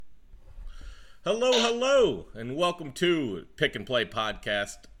Hello, hello, and welcome to Pick and Play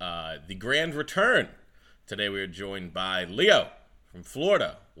Podcast, the grand return. Today we are joined by Leo from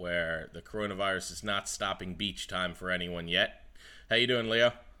Florida, where the coronavirus is not stopping beach time for anyone yet. How you doing,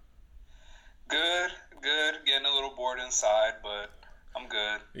 Leo? Good. Getting a little bored inside, but I'm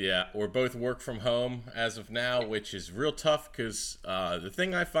good. Yeah, we're both work from home as of now, which is real tough because the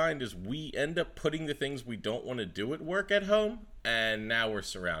thing I find is we end up putting the things we don't want to do at work at home, and now we're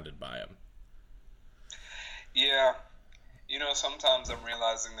surrounded by them. Yeah. Sometimes I'm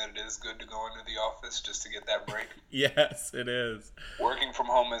realizing that it is good to go into the office just to get that break. Yes, it is. Working from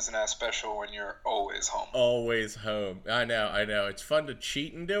home isn't as special when you're always home. Always home. I know. It's fun to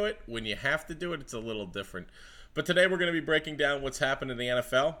cheat and do it. When you have to do it, it's a little different. But today we're going to be breaking down what's happened in the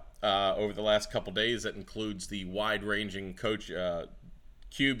NFL over the last couple days. That includes the wide-ranging coach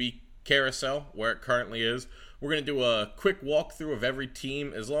QB carousel, where it currently is. We're going to do a quick walkthrough of every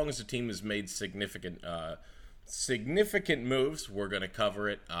team. As long as the team has made significant moves, we're going to cover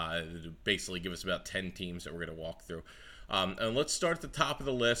it. Basically give us about 10 teams that we're going to walk through. And let's start at the top of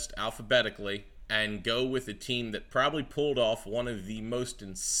the list alphabetically and go with a team that probably pulled off one of the most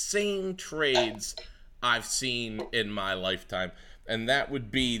insane trades I've seen in my lifetime. And that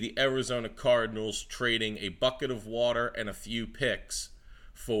would be the Arizona Cardinals trading a bucket of water and a few picks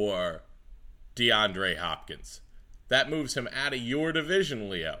for DeAndre Hopkins. That moves him out of your division,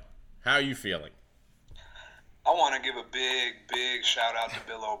 Leo. How are you feeling? I want to give a big shout out to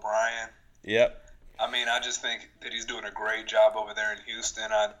Bill O'Brien. Yep. I just think that he's doing a great job over there in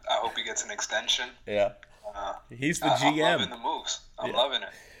Houston. I hope he gets an extension. Yeah. He's the GM. I'm loving the moves. I'm loving it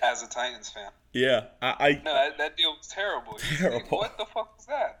as a Titans fan. Yeah. That deal was terrible. Terrible. What the fuck was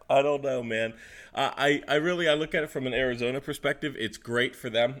that? I don't know, man. I look at it from an Arizona perspective. It's great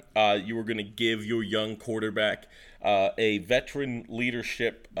for them. You were going to give your young quarterback a veteran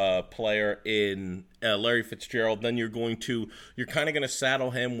leadership player in Larry Fitzgerald. Then you're kind of going to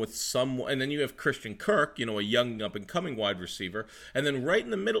saddle him with someone, and then you have Christian Kirk, a young up and coming wide receiver, and then right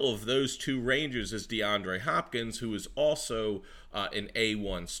in the middle of those two ranges is DeAndre Hopkins, who is also an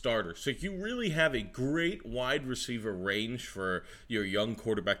A1 starter. So you really have a great wide receiver range for your young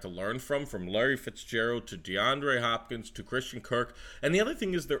quarterback to learn from Larry Fitzgerald to DeAndre Hopkins to Christian Kirk. And the other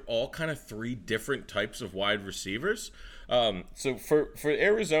thing is they're all kind of three different types of wide receivers. So for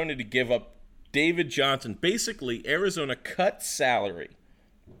Arizona to give up David Johnson, basically Arizona cut salary,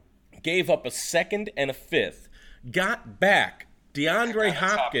 gave up a second and a fifth, got back DeAndre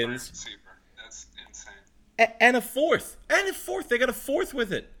Hopkins. That's insane. And a fourth. They got a fourth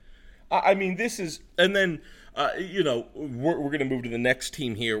with it. This is, and then, we're going to move to the next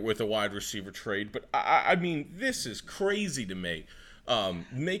team here with a wide receiver trade. But this is crazy to me,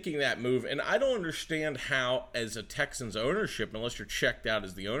 making that move. And I don't understand how, as a Texans ownership, unless you're checked out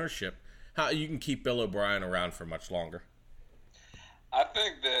as the ownership, how you can keep Bill O'Brien around for much longer. I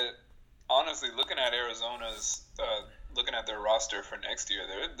think that, honestly, looking at Arizona's, looking at their roster for next year,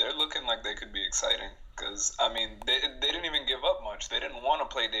 they're looking like they could be exciting. Because, they didn't even give up much. They didn't want to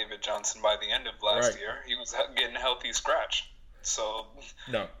play David Johnson by the end of last year. He was getting healthy scratch. So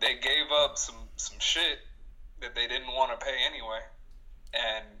they gave up some shit that they didn't want to pay anyway.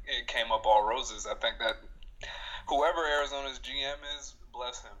 And it came up all roses. I think that whoever Arizona's GM is,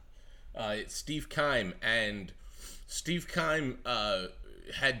 bless him. It's Steve Keim. And Steve Keim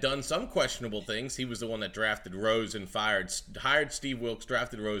had done some questionable things. He was the one that drafted Rose and hired Steve Wilks,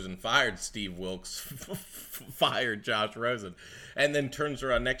 drafted Rose and fired Steve Wilks, fired Josh Rosen, and then turns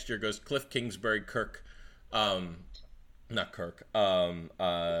around next year, goes Cliff Kingsbury, Kyler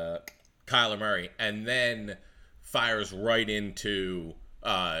Murray, and then fires right into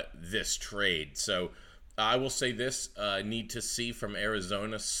this trade. So I will say this, need to see from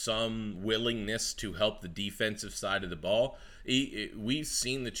Arizona some willingness to help the defensive side of the ball. We've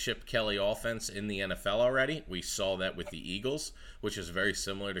seen the Chip Kelly offense in the NFL already. We saw that with the Eagles, which is very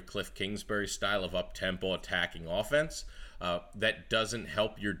similar to Cliff Kingsbury's style of up-tempo attacking offense. That doesn't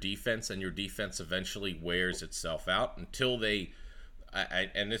help your defense, and your defense eventually wears itself out until they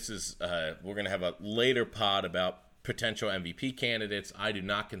and this is we're going to have a later pod about potential MVP candidates. I do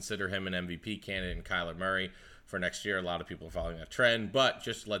not consider him an MVP candidate in Kyler Murray for next year. A lot of people are following that trend, but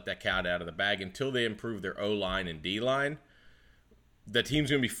just let that cat out of the bag until they improve their O-line and D-line. The team's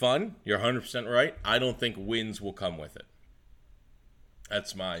going to be fun. You're 100% right. I don't think wins will come with it.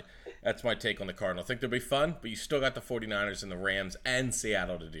 That's my take on the Cardinals. I think they'll be fun, but you still got the 49ers and the Rams and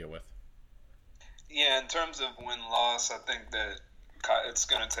Seattle to deal with. Yeah, in terms of win-loss, I think that it's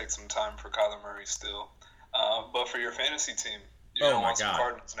going to take some time for Kyler Murray still. But for your fantasy team, you're going to want some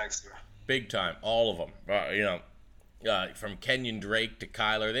Cardinals next year. Big time. All of them. From Kenyon Drake to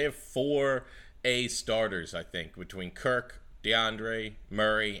Kyler. They have 4 A starters, I think, between Kirk, DeAndre,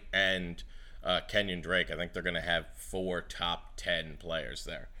 Murray, and Kenyon Drake. I think they're going to have 4 top 10 players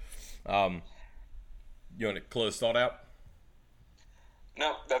there. You want to close thought out?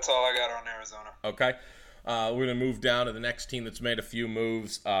 No, that's all I got on Arizona. Okay. We're going to move down to the next team that's made a few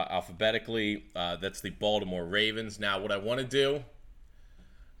moves alphabetically. That's the Baltimore Ravens. Now, what I want to do,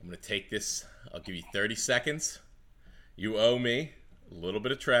 I'm going to take this. I'll give you 30 seconds. You owe me a little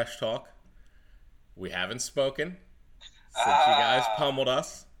bit of trash talk. We haven't spoken since you guys pummeled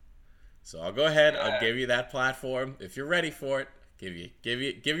us. So I'll go ahead. I'll give you that platform. If you're ready for it, give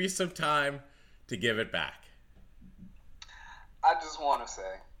you some time to give it back. I just want to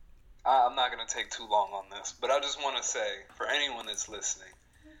say, I'm not going to take too long on this, but I just want to say, for anyone that's listening,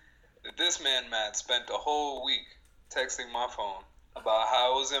 that this man, Matt, spent a whole week texting my phone about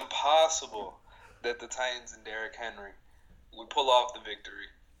how it was impossible that the Titans and Derrick Henry would pull off the victory.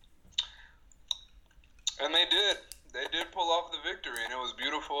 And they did. They did pull off the victory, and it was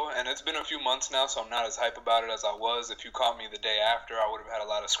beautiful. And it's been a few months now, so I'm not as hype about it as I was. If you caught me the day after, I would have had a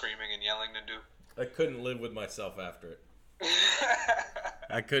lot of screaming and yelling to do. I couldn't live with myself after it.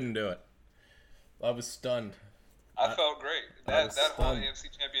 I couldn't do it. I was stunned. I felt great. That whole AFC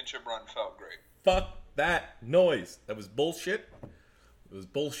Championship run felt great. Fuck that noise. That was bullshit. It was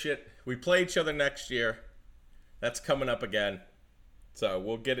bullshit. We play each other next year. That's coming up again. So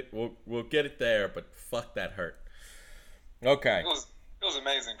we'll get it. We'll get it there. But fuck that hurt. Okay. It was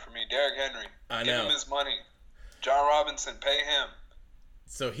amazing for me. Derrick Henry. I Give know. him his money. John Robinson, pay him.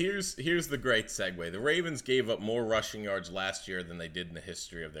 So here's the great segue. The Ravens gave up more rushing yards last year than they did in the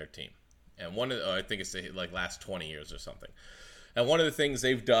history of their team. And I think it's like last 20 years or something. And one of the things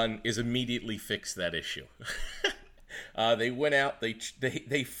they've done is immediately fix that issue. They went out,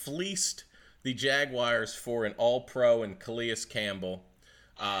 they fleeced the Jaguars for an All-Pro and Calais Campbell.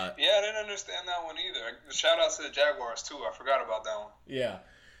 I didn't understand that one either. Shout out to the Jaguars too. I forgot about that one. Yeah.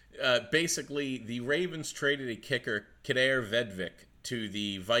 Basically, the Ravens traded a kicker, Kader Vedvik, to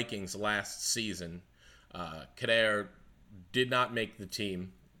the Vikings last season. Kader did not make the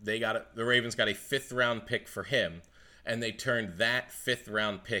team. The Ravens got a 5th round pick for him, and they turned that 5th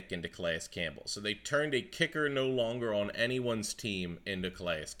round pick into Calais Campbell. So they turned a kicker no longer on anyone's team into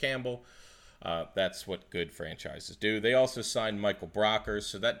Calais Campbell. That's what good franchises do. They also signed Michael Brockers,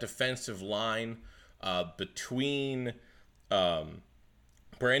 so that defensive line between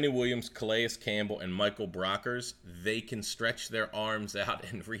Brandon Williams, Calais Campbell, and Michael Brockers, they can stretch their arms out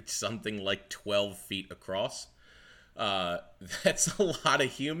and reach something like 12 feet across. That's a lot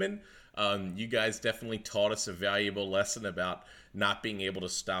of human. You guys definitely taught us a valuable lesson about not being able to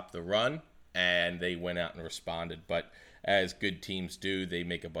stop the run, and they went out and responded. But as good teams do, they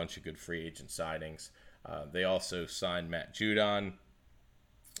make a bunch of good free agent signings. They also signed Matt Judon.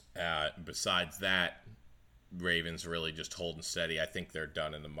 Besides that, Ravens really just holding steady. I think they're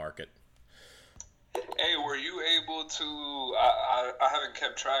done in the market. Hey, were you able to, I haven't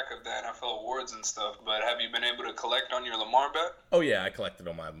kept track of the NFL awards and stuff, but have you been able to collect on your Lamar bet? Oh, yeah, I collected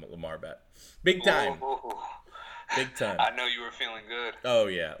on my Lamar bet. Big time. Ooh. Big time. I know you were feeling good. Oh,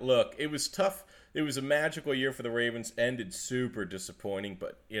 yeah. Look, it was tough. It was a magical year for the Ravens. Ended super disappointing,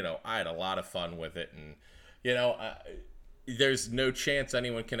 but, I had a lot of fun with it. And, there's no chance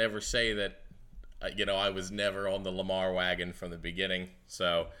anyone can ever say that, I was never on the Lamar wagon from the beginning.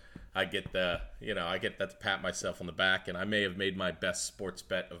 So I get that to pat myself on the back, and I may have made my best sports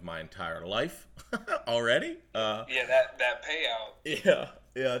bet of my entire life already. That payout.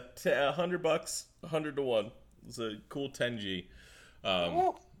 Yeah, $100, 100 to 1. It was a cool 10G.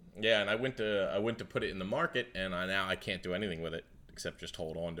 Yeah, and I went to put it in the market, and now I can't do anything with it except just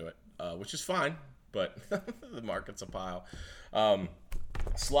hold on to it, which is fine. But the market's a pile.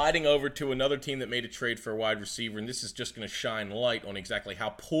 Sliding over to another team that made a trade for a wide receiver, and this is just going to shine light on exactly how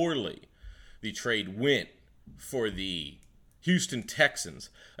poorly the trade went for the Houston Texans.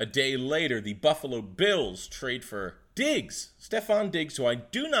 A day later, the Buffalo Bills trade for Stephon Diggs, who I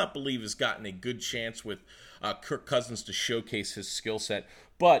do not believe has gotten a good chance with Kirk Cousins to showcase his skill set.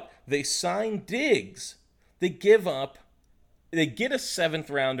 But they sign Diggs. They get a 7th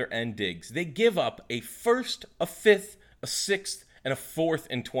rounder and Diggs. They give up a 1st, a 5th, a 6th, and a 4th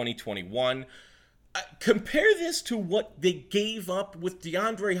in 2021. Compare this to what they gave up with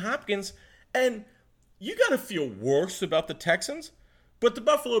DeAndre Hopkins, and you got to feel worse about the Texans. But the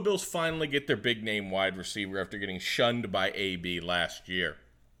Buffalo Bills finally get their big-name wide receiver after getting shunned by AB last year.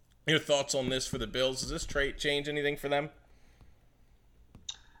 Your thoughts on this for the Bills? Does this trade change anything for them?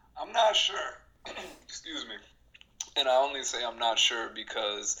 I'm not sure. Excuse me. And I only say I'm not sure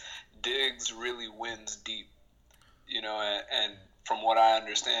because Diggs really wins deep. And from what I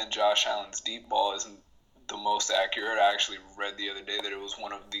understand, Josh Allen's deep ball isn't the most accurate. I actually read the other day that it was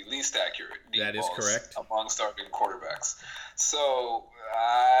one of the least accurate deep That is balls correct. among starting quarterbacks. So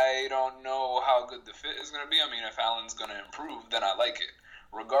I don't know how good the fit is going to be. I mean, if Allen's going to improve, then I like it.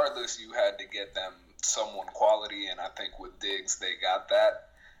 Regardless, you had to get them someone quality, and I think with Diggs, they got that.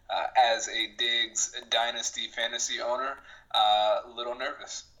 As a Diggs dynasty fantasy owner, a little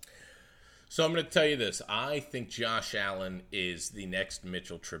nervous. So I'm going to tell you this. I think Josh Allen is the next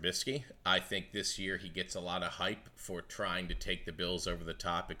Mitchell Trubisky. I think this year he gets a lot of hype for trying to take the Bills over the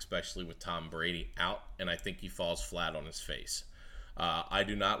top, especially with Tom Brady out, and I think he falls flat on his face. I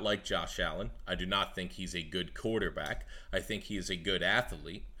do not like Josh Allen. I do not think he's a good quarterback. I think he is a good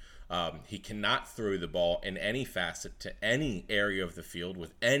athlete. He cannot throw the ball in any facet to any area of the field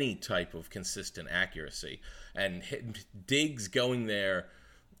with any type of consistent accuracy. And Diggs going there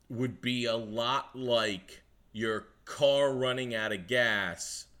would be a lot like your car running out of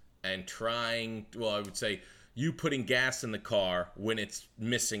gas and trying, well, I would say you putting gas in the car when it's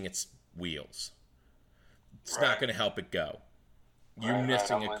missing its wheels. It's not going to help it go. You're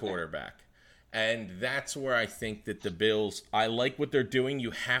missing a quarterback. And that's where I think that the Bills, I like what they're doing.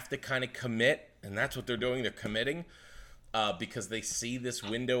 You have to kind of commit, and that's what they're doing. They're committing because they see this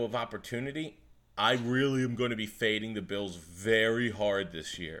window of opportunity. I really am going to be fading the Bills very hard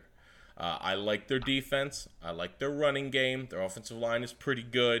this year. I like their defense. I like their running game. Their offensive line is pretty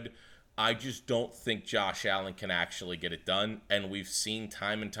good. I just don't think Josh Allen can actually get it done. And we've seen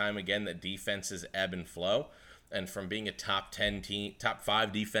time and time again that defenses ebb and flow. And from being a top 10 team, top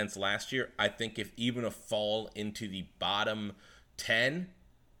 5 defense last year, I think if even a fall into the bottom 10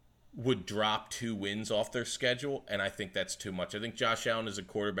 would drop 2 wins off their schedule, and I think that's too much. I think Josh Allen is a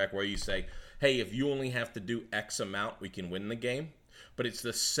quarterback where you say, hey, if you only have to do X amount, we can win the game. But it's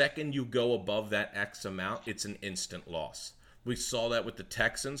the second you go above that X amount, it's an instant loss. We saw that with the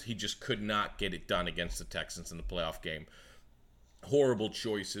Texans. He just could not get it done against the Texans in the playoff game. Horrible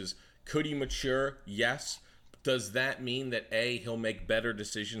choices. Could he mature? Yes. Does that mean that A, he'll make better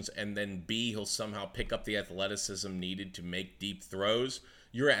decisions, and then B, he'll somehow pick up the athleticism needed to make deep throws?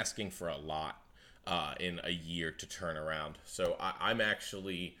 You're asking for a lot in a year to turn around. So I'm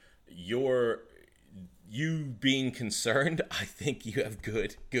actually, you being concerned, I think you have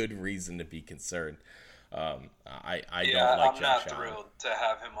good reason to be concerned. I don't like Josh Allen. I'm not thrilled to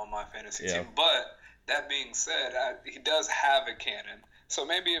have him on my fantasy team. But that being said, he does have a cannon. So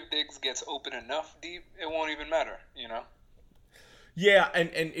maybe if Diggs gets open enough deep, it won't even matter, you know? Yeah, and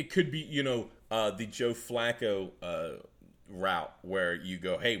it could be, the Joe Flacco route where you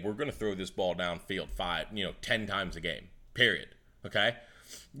go, hey, we're going to throw this ball downfield 10 times a game, period, okay?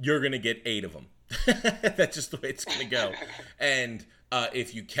 You're going to get 8 of them. That's just the way it's going to go. And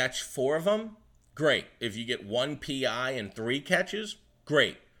if you catch 4 of them, great. If you get 1 PI and 3 catches,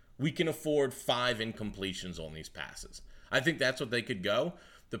 great. We can afford 5 incompletions on these passes. I think that's what they could go.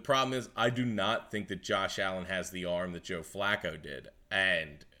 The problem is I do not think that Josh Allen has the arm that Joe Flacco did.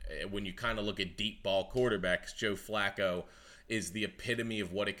 And when you kind of look at deep ball quarterbacks, Joe Flacco is the epitome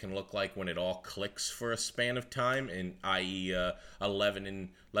of what it can look like when it all clicks for a span of time, i.e. 11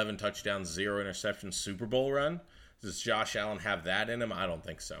 touchdowns, 0 interceptions Super Bowl run. Does Josh Allen have that in him? I don't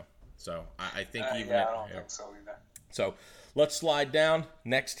think so. So I think I don't think so either. So let's slide down.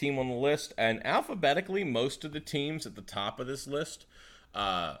 Next team on the list. And alphabetically, most of the teams at the top of this list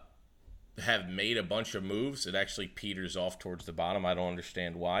have made a bunch of moves. It actually peters off towards the bottom. I don't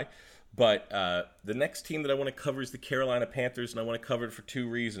understand why. But the next team that I want to cover is the Carolina Panthers, and I want to cover it for 2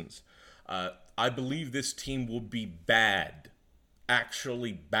 reasons. I believe this team will be bad,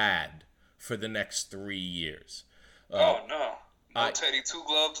 actually bad, for the next 3 years. No Teddy Two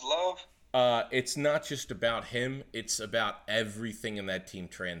Gloves love? It's not just about him. It's about everything in that team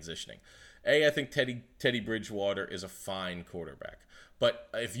transitioning. I think Teddy Bridgewater is a fine quarterback. But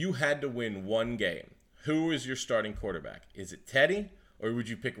if you had to win one game, who is your starting quarterback? Is it Teddy, or would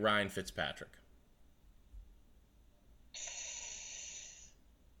you pick Ryan Fitzpatrick?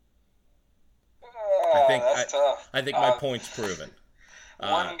 That's tough. I think my point's proven.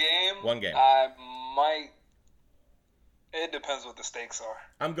 One game? I might. It depends what the stakes are.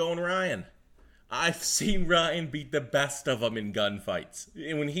 I'm going Ryan. I've seen Ryan beat the best of them in gunfights.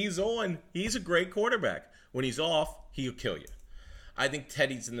 And when he's on, he's a great quarterback. When he's off, he'll kill you. I think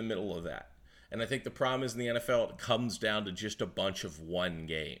Teddy's in the middle of that. And I think the problem is in the NFL, it comes down to just a bunch of 1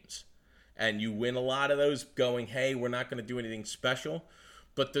 games. And you win a lot of those going, hey, we're not going to do anything special.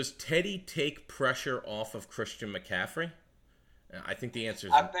 But does Teddy take pressure off of Christian McCaffrey? I think the answer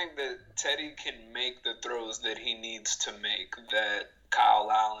is... I think that Teddy can make the throws that he needs to make that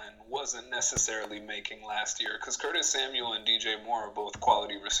Kyle Allen wasn't necessarily making last year, because Curtis Samuel and DJ Moore are both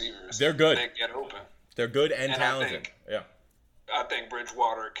quality receivers. They're good. They get open. They're good and talented. I think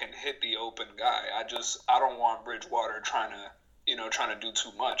Bridgewater can hit the open guy. I don't want Bridgewater trying to do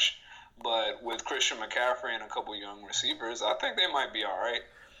too much. But with Christian McCaffrey and a couple young receivers, I think they might be all right.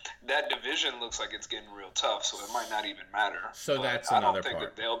 That division looks like it's getting real tough, so it might not even matter. So that's another part. I don't think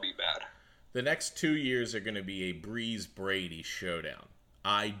that they'll be bad. The next 2 years are going to be a Breeze-Brady showdown.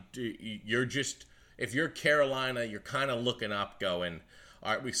 If you're Carolina, you're kind of looking up going,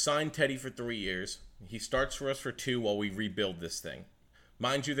 all right, we signed Teddy for 3 years. He starts for us for 2 while we rebuild this thing.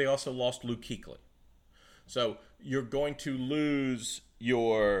 Mind you, they also lost Luke Kuechly. So you're going to lose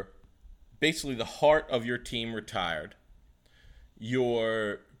basically the heart of your team retired.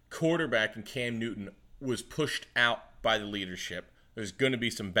 Your quarterback in Cam Newton was pushed out by the leadership. There's going to be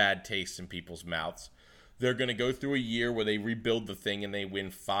some bad taste in people's mouths. They're going to go through a year where they rebuild the thing and they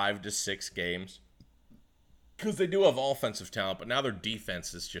win 5 to 6 games. Because they do have offensive talent, but now their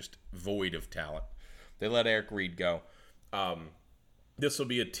defense is just void of talent. They let Eric Reed go. This will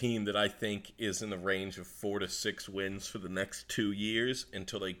be a team that I think is in the range of 4 to 6 wins for the next 2 years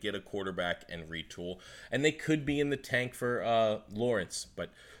until they get a quarterback and retool. And they could be in the tank for Lawrence.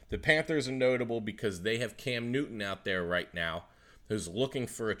 But the Panthers are notable because they have Cam Newton out there right now who's looking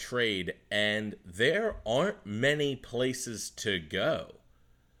for a trade, and there aren't many places to go.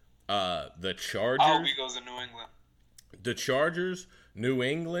 The Chargers. I hope he goes to New England. The Chargers, New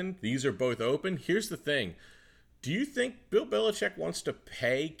England, these are both open. Here's the thing. Do you think Bill Belichick wants to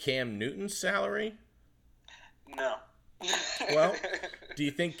pay Cam Newton's salary? No. Well, do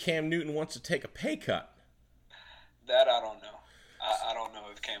you think Cam Newton wants to take a pay cut? That I don't know. I don't know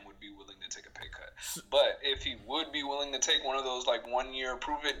if Cam would be willing to take a pay cut. But if he would be willing to take one of those 1 year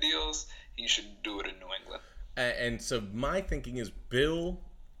prove it deals, he should do it in New England. And so my thinking is Bill,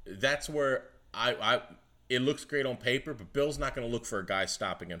 that's where it looks great on paper, but Bill's not going to look for a guy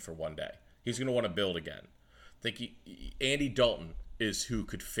stopping in for one day. He's going to want to build again. I think Andy Dalton is who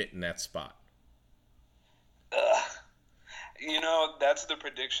could fit in that spot. That's the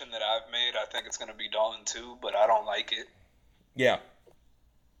prediction that I've made. I think it's going to be Dalton too, but I don't like it. Yeah.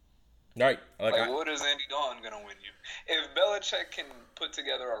 Right. What is Andy Dalton going to win you? If Belichick can put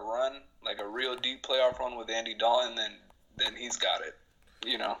together a run, a real deep playoff run with Andy Dalton, then he's got it.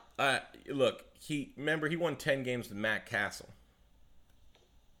 Look, he won 10 games with Matt Castle.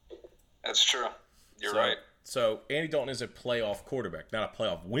 That's true. You're right. So Andy Dalton is a playoff quarterback, not a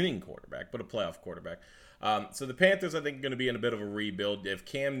playoff winning quarterback, but a playoff quarterback. So the Panthers, I think, are going to be in a bit of a rebuild. They have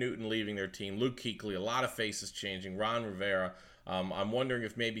Cam Newton leaving their team, Luke Kuechly, a lot of faces changing, Ron Rivera. I'm wondering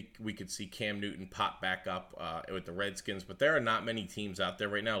if maybe we could see Cam Newton pop back up with the Redskins, but there are not many teams out there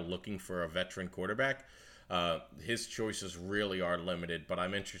right now looking for a veteran quarterback. His choices really are limited, but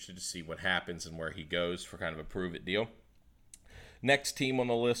I'm interested to see what happens and where he goes for kind of a prove-it deal. Next team on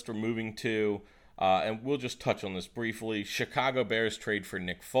the list we're moving to, and we'll just touch on this briefly, Chicago Bears trade for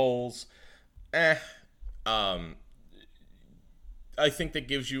Nick Foles. I think that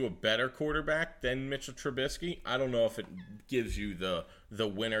gives you a better quarterback than Mitchell Trubisky. I don't know if it gives you the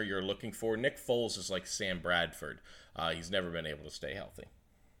winner you're looking for. Nick Foles is like Sam Bradford. He's never been able to stay healthy.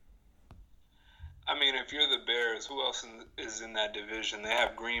 I mean, if you're the Bears, who else is in that division? They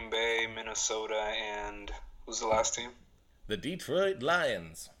have Green Bay, Minnesota, and who's the last team? The Detroit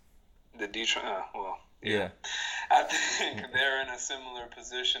Lions. The Detroit, yeah. I think they're in a similar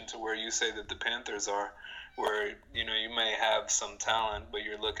position to where you say that the Panthers are, where, you may have some talent, but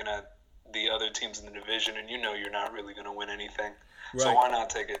you're looking at the other teams in the division and you're not really going to win anything. Right. So why not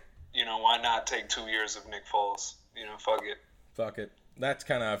take it? Why not take 2 years of Nick Foles? Fuck it. That's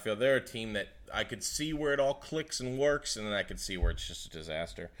kind of how I feel. They're a team that I could see where it all clicks and works, and then I could see where it's just a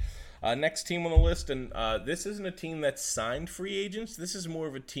disaster. Next team on the list, and this isn't a team that's signed free agents. This is more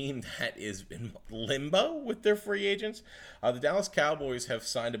of a team that is in limbo with their free agents. The Dallas Cowboys have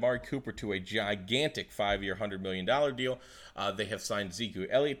signed Amari Cooper to a gigantic 5-year, $100 million deal. They have signed Zeke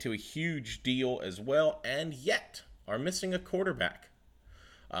Elliott to a huge deal as well, and yet are missing a quarterback.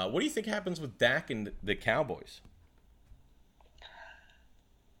 What do you think happens with Dak and the Cowboys?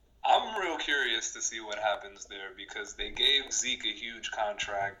 I'm real curious to see what happens there because they gave Zeke a huge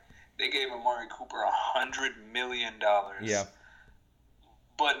contract. They gave Amari Cooper $100 million. Yeah.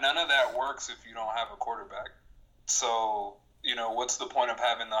 But none of that works if you don't have a quarterback. So, what's the point of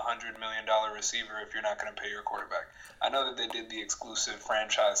having the $100 million receiver if you're not going to pay your quarterback? I know that they did the exclusive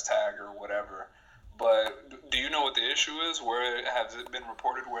franchise tag or whatever, but do you know what the issue is? Has it been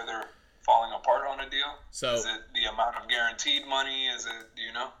reported where they're falling apart on a deal? So, is it the amount of guaranteed money? Do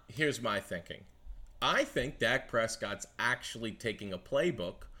you know? Here's my thinking. I think Dak Prescott's actually taking a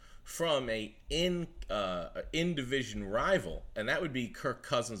playbook from a in-division rival, and that would be Kirk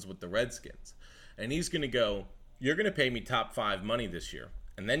Cousins with the Redskins. And he's going to go, you're going to pay me top 5 money this year,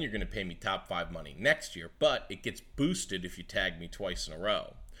 and then you're going to pay me top 5 money next year, but it gets boosted if you tag me twice in a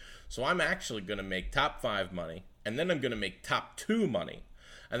row. So I'm actually going to make top 5 money, and then I'm going to make top 2 money.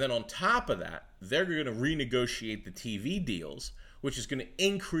 And then on top of that, they're going to renegotiate the TV deals, which is going to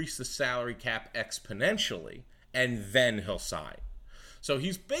increase the salary cap exponentially, and then he'll sign. So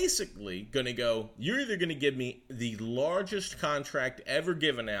he's basically going to go, you're either going to give me the largest contract ever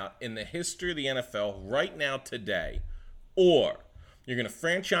given out in the history of the NFL right now today, or you're going to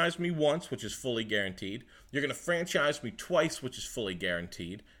franchise me once, which is fully guaranteed. You're going to franchise me twice, which is fully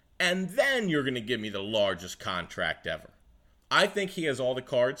guaranteed. And then you're going to give me the largest contract ever. I think he has all the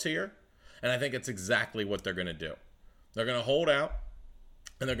cards here, and I think it's exactly what they're going to do. They're going to hold out,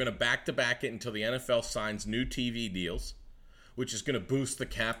 and they're going to back-to-back it until the NFL signs new TV deals, which is going to boost the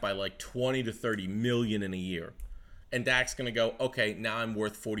cap by like 20 to 30 million in a year. And Dak's going to go, okay, now I'm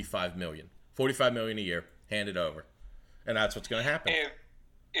worth 45 million. 45 million a year, hand it over. And that's what's going to happen.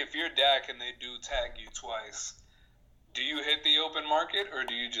 If you're Dak and they do tag you twice, do you hit the open market, or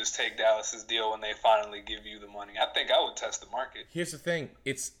do you just take Dallas's deal when they finally give you the money? I think I would test the market. Here's the thing.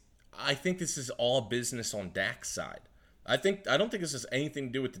 I think this is all business on Dak's side. I don't think this has anything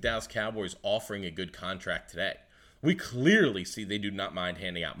to do with the Dallas Cowboys offering a good contract today. We clearly see they do not mind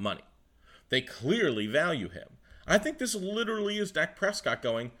handing out money. They clearly value him. I think this literally is Dak Prescott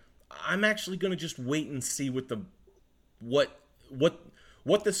going, I'm actually going to just wait and see what the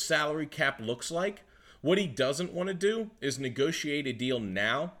salary cap looks like. What he doesn't want to do is negotiate a deal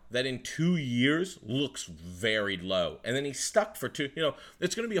now that in 2 years looks very low. And then he's stuck for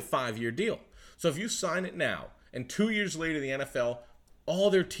it's going to be a 5-year deal. So if you sign it now and 2 years later the NFL, all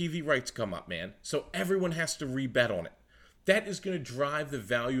their TV rights come up, man. So everyone has to rebet on it. That is going to drive the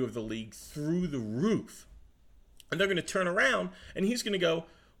value of the league through the roof. And they're going to turn around and he's going to go,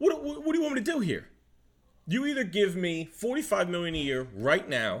 what do you want me to do here? You either give me $45 million a year right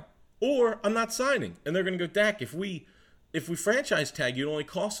now, or I'm not signing. And they're going to go, Dak, if we franchise tag you, it only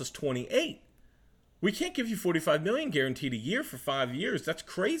costs us 28. We can't give you $45 million guaranteed a year for 5 years. That's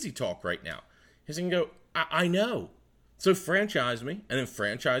crazy talk right now. He's going to go, I know. So franchise me, and then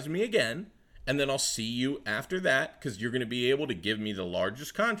franchise me again, and then I'll see you after that, because you're going to be able to give me the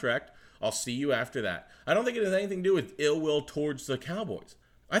largest contract. I'll see you after that. I don't think it has anything to do with ill will towards the Cowboys.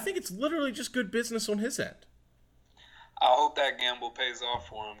 I think it's literally just good business on his end. I hope that gamble pays off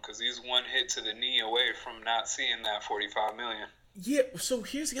for him, because he's one hit to the knee away from not seeing that $45 million. Yeah, so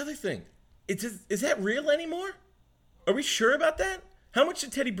here's the other thing. Is that real anymore? Are we sure about that? How much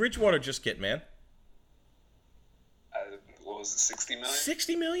did Teddy Bridgewater just get, man? What was it, $60 million?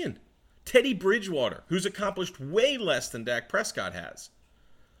 $60 million. Teddy Bridgewater, who's accomplished way less than Dak Prescott has.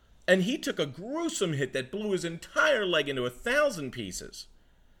 And he took a gruesome hit that blew his entire leg into 1,000 pieces.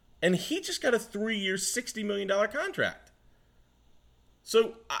 And he just got a 3-year, $60 million contract.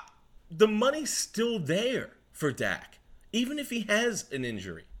 So the money's still there for Dak, even if he has an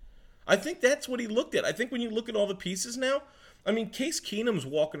injury. I think that's what he looked at. I think when you look at all the pieces now, I mean, Case Keenum's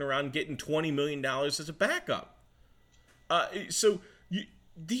walking around getting $20 million as a backup.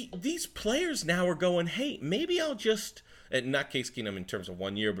 These players now are going, hey, maybe I'll just, and not Case Keenum in terms of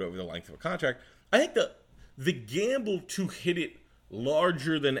 1 year, but over the length of a contract. I think the gamble to hit it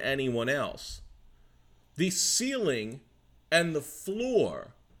larger than anyone else, the ceiling and the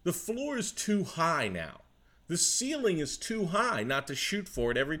floor is too high now. The ceiling is too high not to shoot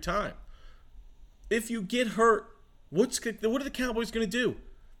for it every time. If you get hurt, what are the Cowboys going to do?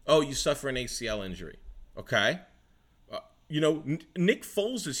 Oh, you suffer an ACL injury. Okay. Nick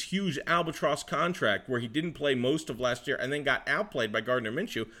Foles' huge albatross contract where he didn't play most of last year and then got outplayed by Gardner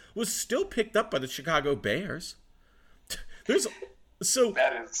Minshew was still picked up by the Chicago Bears. That's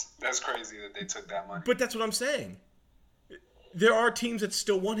crazy that they took that money. But that's what I'm saying. There are teams that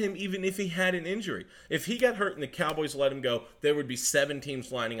still want him even if he had an injury. If he got hurt and the Cowboys let him go, there would be 7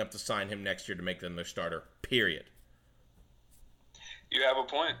 teams lining up to sign him next year to make them their starter, period. You have a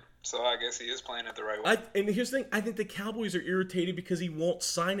point. So I guess he is playing it the right way. And here's the thing. I think the Cowboys are irritated because he won't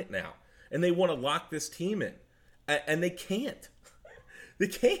sign it now. And they want to lock this team in. And they can't. They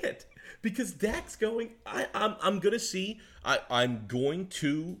can't. Because Dak's going, I'm going to see. I'm going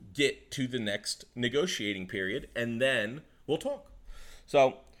to get to the next negotiating period. And then we'll talk.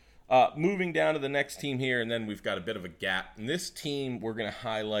 So moving down to the next team here. And then we've got a bit of a gap. And this team we're going to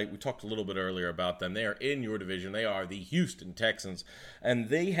highlight. We talked a little bit earlier about them. They are in your division. They are the Houston Texans. And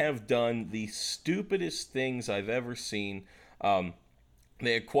they have done the stupidest things I've ever seen.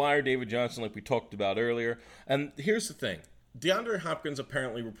 They acquired David Johnson like we talked about earlier. And here's the thing. DeAndre Hopkins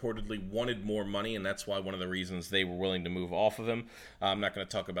apparently reportedly wanted more money, and that's why one of the reasons they were willing to move off of him. I'm not going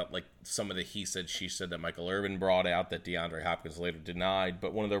to talk about like some of the he said, she said that Michael Irvin brought out that DeAndre Hopkins later denied,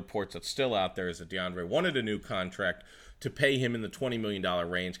 but one of the reports that's still out there is that DeAndre wanted a new contract to pay him in the $20 million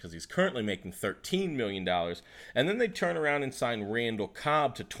range because he's currently making $13 million, and then they turn around and sign Randall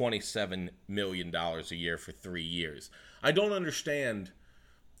Cobb to $27 million a year for 3 years. I don't understand...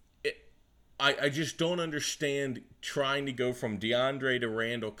 I just don't understand trying to go from DeAndre to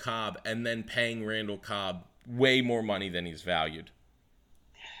Randall Cobb and then paying Randall Cobb way more money than he's valued.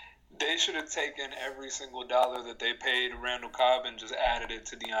 They should have taken every single dollar that they paid Randall Cobb and just added it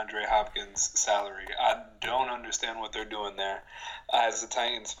to DeAndre Hopkins' salary. I don't understand what they're doing there. As a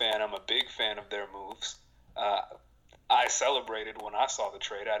Titans fan, I'm a big fan of their moves. I celebrated when I saw the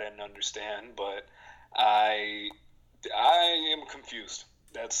trade. I didn't understand, but I am confused.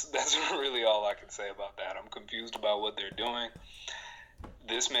 That's really all I can say about that. I'm confused about what they're doing.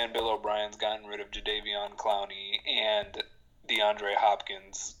 This man, Bill O'Brien's gotten rid of Jadeveon Clowney and DeAndre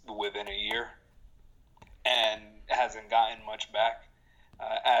Hopkins within a year and hasn't gotten much back.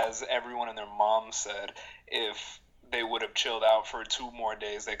 As everyone and their mom said, if they would have chilled out for 2 more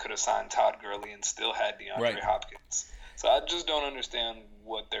days, they could have signed Todd Gurley and still had DeAndre Hopkins. So I just don't understand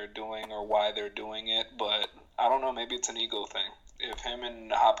what they're doing or why they're doing it, but I don't know, maybe it's an ego thing. If him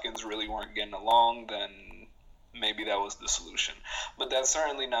and Hopkins really weren't getting along, then maybe that was the solution. But that's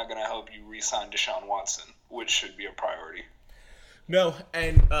certainly not going to help you re-sign Deshaun Watson, which should be a priority. No,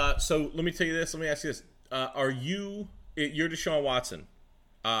 and so let me tell you this. Let me ask you this. You're Deshaun Watson.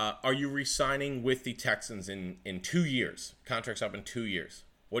 Are you re-signing with the Texans in 2 years? Contract's up in 2 years.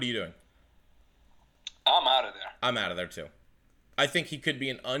 What are you doing? I'm out of there. I'm out of there, too. I think he could be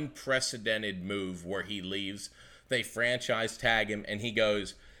an unprecedented move where he leaves. They franchise tag him, and he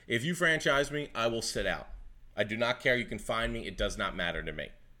goes, if you franchise me, I will sit out. I do not care. You can find me. It does not matter to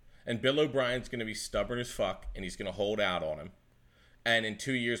me. And Bill O'Brien's going to be stubborn as fuck, and he's going to hold out on him. And in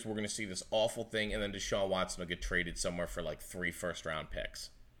 2 years, we're going to see this awful thing, and then Deshaun Watson will get traded somewhere for like 3 first-round picks.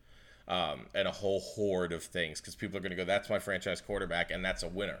 And a whole horde of things, because people are going to go, that's my franchise quarterback, and that's a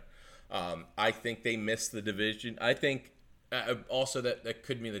winner. I think they missed the division. I think also that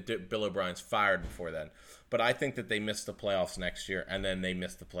could mean that Bill O'Brien's fired before then. But I think that they missed the playoffs next year, and then they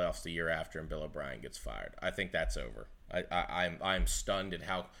missed the playoffs the year after, and Bill O'Brien gets fired. I think that's over. I'm stunned at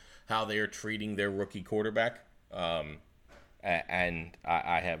how they are treating their rookie quarterback, and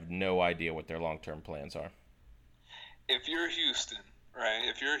I have no idea what their long-term plans are. If you're Houston, right?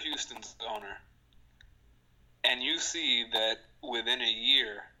 If you're Houston's owner, and you see that within a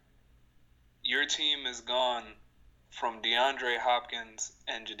year, your team has gone from DeAndre Hopkins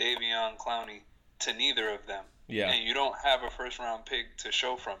and Jadeveon Clowney to neither of them, and you don't have a first-round pick to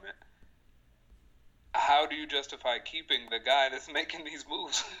show from it, how do you justify keeping the guy that's making these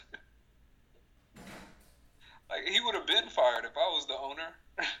moves? Like, he would have been fired if I was the owner.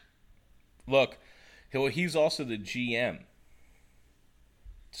 Look, he's also the GM.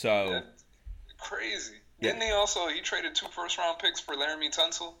 So that's crazy. Yeah. Didn't he traded 2 first-round picks for Laramie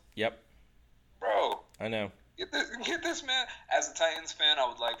Tunsil? Yep. Bro. I know. Get this man. As a Titans fan, I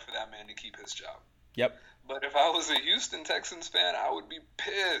would like for that man to keep his job. Yep. But if I was a Houston Texans fan, I would be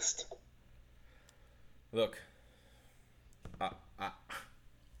pissed. Look,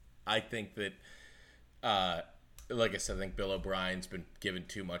 I think that, like I said, I think Bill O'Brien's been given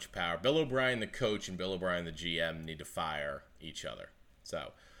too much power. Bill O'Brien, the coach, and Bill O'Brien, the GM, need to fire each other.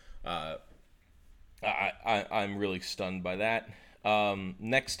 So, I'm really stunned by that.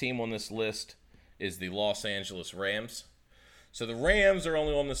 Next team on this list is the Los Angeles Rams. So the Rams are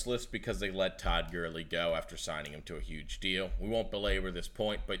only on this list because they let Todd Gurley go after signing him to a huge deal. We won't belabor this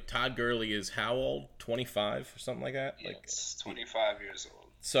point, but Todd Gurley is how old? 25 or something like that? Yes, 25 years old.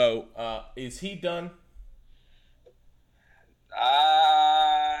 So is he done?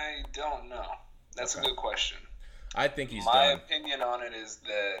 I don't know. That's a good question. I think he's done. My opinion on it is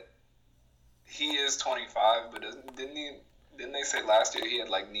that he is 25, but didn't they say last year he had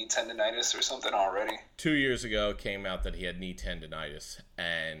like knee tendonitis or something already? 2 years ago, it came out that he had knee tendonitis,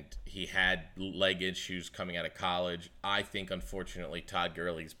 and he had leg issues coming out of college. I think, unfortunately, Todd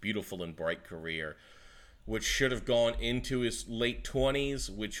Gurley's beautiful and bright career, which should have gone into his late 20s,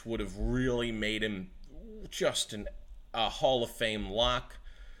 which would have really made him just a Hall of Fame lock.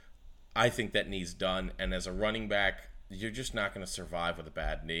 I think that knee's done, and as a running back, you're just not going to survive with a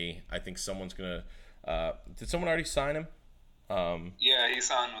bad knee. I think someone's going to... did someone already sign him? Yeah, he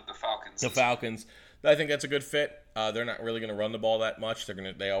signed with the Falcons. The Falcons. I think that's a good fit. They're not really going to run the ball that much.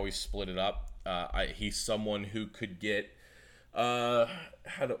 They always split it up. He's someone who could get Uh,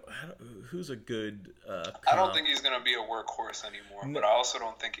 who's a good I don't comp? think he's going to be a workhorse anymore, No, but I also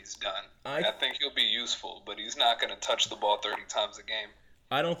don't think he's done. I I think he'll be useful, but he's not going to touch the ball 30 times a game.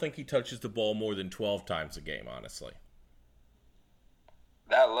 I don't think he touches the ball more than 12 times a game, honestly.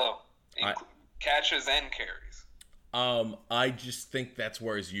 That low. I Catches and carries. I just think that's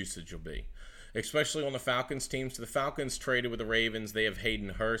where his usage will be, especially on the Falcons team. So the Falcons traded with the Ravens. They have Hayden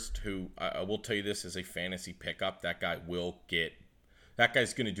Hurst, who I will tell you this is a fantasy pickup. That guy will get. That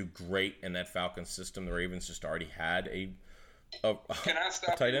guy's going to do great in that Falcons system. The Ravens just already had a, Can I a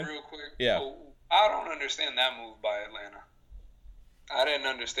stop tight you end. real quick? Yeah. Oh, I don't understand that move by Atlanta. I didn't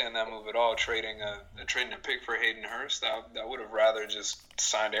understand that move at all. Trading a pick for Hayden Hurst. I would have rather just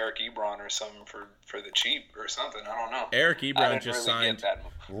signed Eric Ebron or something for the cheap or something. I don't know. Eric I Ebron didn't just really signed. get that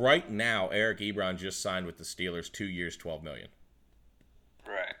move. Right now, Eric Ebron just signed with the Steelers, 2 years, $12 million.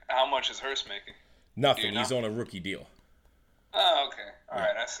 Right. How much is Hurst making? Do Nothing. you know? He's on a rookie deal. Oh, okay. All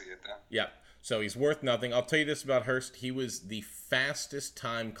right, I see it then. Yeah. So he's worth nothing. I'll tell you this about Hurst. He was the fastest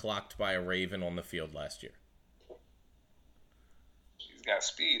time clocked by a Raven on the field last year. He's got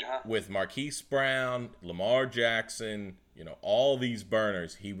speed, huh? With Marquise Brown, Lamar Jackson, all these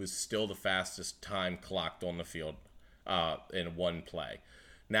burners, he was still the fastest time clocked on the field in one play.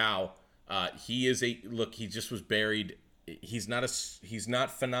 Now, he just was buried. He's not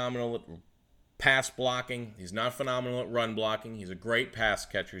phenomenal at pass blocking. He's not phenomenal at run blocking. He's a great pass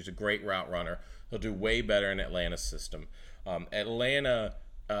catcher. He's a great route runner. He'll do way better in Atlanta's system. Atlanta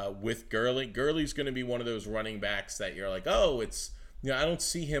with Gurley's going to be one of those running backs that you're like, oh, I don't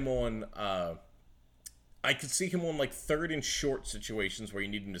see him on. I could see him on like third and short situations where you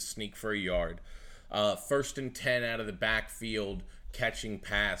need him to sneak for a yard. First and 10 out of the backfield catching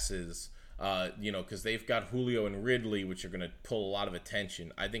passes. Because they've got Julio and Ridley, which are going to pull a lot of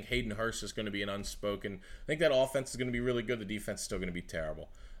attention. I think Hayden Hurst is going to be an unspoken. I think that offense is going to be really good. The defense is still going to be terrible.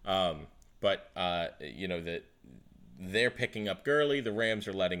 That they're picking up Gurley. The Rams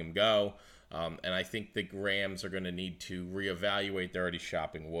are letting him go. And I think the Rams are going to need to reevaluate. They're already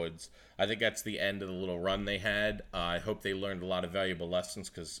shopping Woods. I think that's the end of the little run they had. I hope they learned a lot of valuable lessons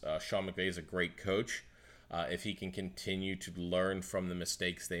because Sean McVay is a great coach. If he can continue to learn from the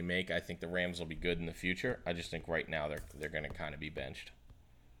mistakes they make, I think the Rams will be good in the future. I just think right now they're going to kind of be benched.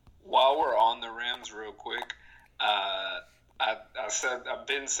 While we're on the Rams, real quick, I've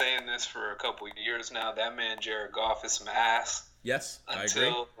been saying this for a couple of years now. That man Jared Goff is some ass. Yes, I agree.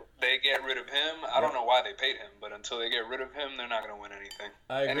 Until they get rid of him, I don't know why they paid him, but until they get rid of him, they're not going to win anything.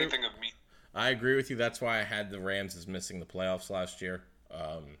 I agree. Anything of me. I agree with you. That's why I had the Rams as missing the playoffs last year.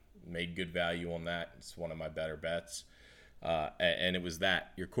 Made good value on that. It's one of my better bets. And it was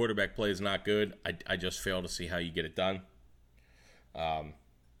that. Your quarterback play is not good. I just fail to see how you get it done.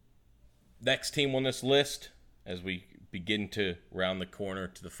 Next team on this list, as we begin to round the corner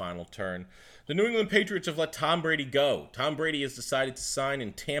to the final turn, the New England Patriots have let Tom Brady go. Tom Brady has decided to sign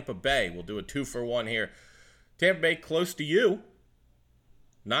in Tampa Bay. We'll do a 2-for-1 here. Tampa Bay, close to you.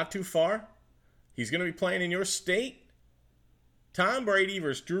 Not too far. He's going to be playing in your state. Tom Brady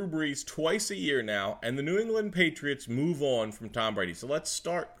versus Drew Brees twice a year now, and the New England Patriots move on from Tom Brady. So let's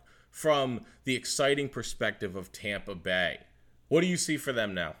start from the exciting perspective of Tampa Bay. What do you see for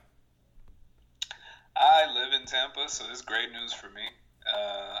them now? I live in Tampa, so this is great news for me.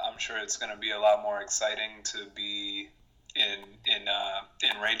 I'm sure it's going to be a lot more exciting to be in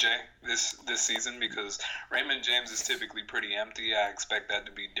Ray J this season because Raymond James is typically pretty empty. I expect that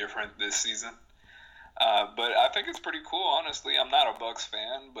to be different this season. But I think it's pretty cool, honestly. I'm not a Bucs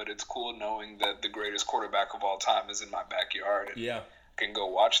fan, but it's cool knowing that the greatest quarterback of all time is in my backyard and can go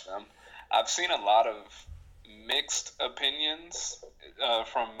watch them. I've seen a lot of mixed opinions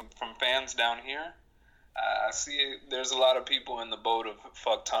from fans down here. I see there's a lot of people in the boat of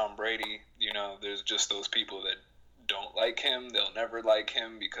fuck Tom Brady. There's just those people that don't like him. They'll never like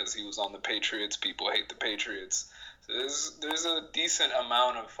him because he was on the Patriots. People hate the Patriots. So there's a decent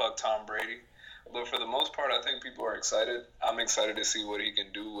amount of fuck Tom Brady. But for the most part, I think people are excited. I'm excited to see what he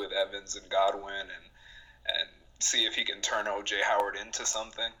can do with Evans and Godwin and see if he can turn O.J. Howard into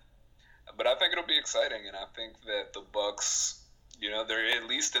something. But I think it'll be exciting, and I think that the Bucs, they're at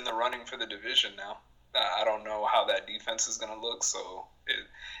least in the running for the division now. I don't know how that defense is going to look, so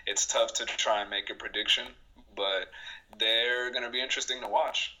it's tough to try and make a prediction, but they're going to be interesting to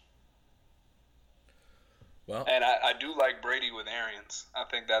watch. Well, and I do like Brady with Arians. I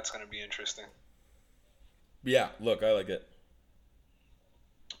think that's going to be interesting. Yeah, look, I like it.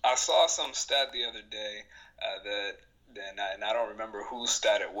 I saw some stat the other day and I don't remember whose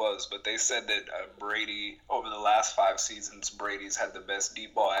stat it was, but they said that Brady, over the last 5 seasons, Brady's had the best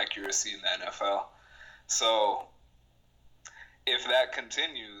deep ball accuracy in the NFL. So if that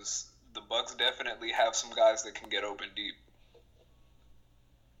continues, the Bucks definitely have some guys that can get open deep.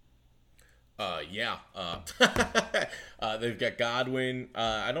 Yeah. They've got Godwin.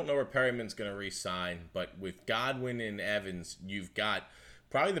 I don't know where Perryman's going to re-sign, but with Godwin and Evans, you've got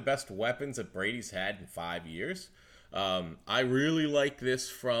probably the best weapons that Brady's had in 5 years. I really like this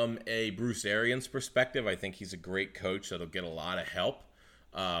from a Bruce Arians perspective. I think he's a great coach that'll get a lot of help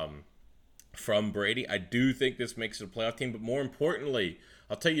from Brady. I do think this makes it a playoff team, but more importantly,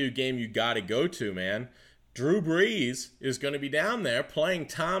 I'll tell you a game you got to go to, man. Drew Brees is going to be down there playing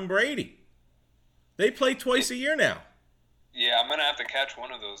Tom Brady. They play twice a year now. Yeah, I'm going to have to catch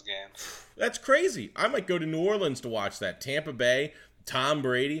one of those games. That's crazy. I might go to New Orleans to watch that. Tampa Bay, Tom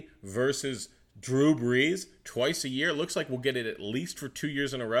Brady versus Drew Brees twice a year. Looks like we'll get it at least for 2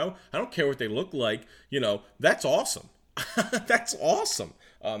 years in a row. I don't care what they look like. That's awesome. That's awesome.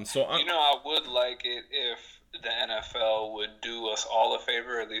 I would like it if the NFL would do us all a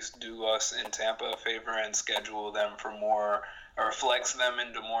favor, at least do us in Tampa a favor, and schedule them for more, or flex them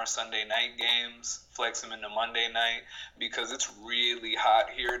into more Sunday night games, flex them into Monday night, because it's really hot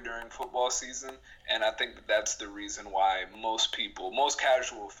here during football season, and I think that's the reason why most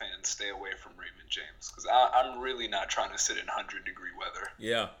casual fans stay away from Raymond James, because I'm really not trying to sit in 100-degree weather.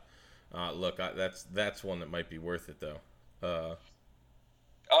 Yeah. Look, that's one that might be worth it, though.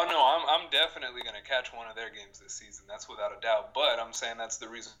 Oh, no, I'm definitely going to catch one of their games this season. That's without a doubt. But I'm saying that's the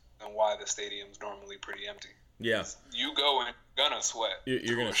reason why the stadium's normally pretty empty. Yeah. You go and you're going to sweat.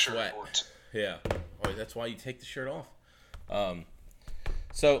 You're going to sweat. Yeah. That's why you take the shirt off.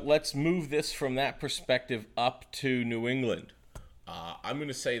 So let's move this from that perspective up to New England. I'm going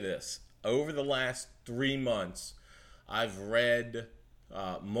to say this. Over the last 3 months, I've read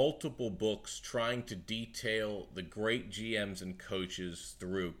multiple books trying to detail the great GMs and coaches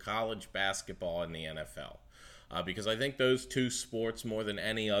through college basketball and the NFL. Because I think those two sports, more than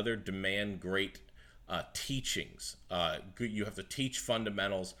any other, demand great teachings. You have to teach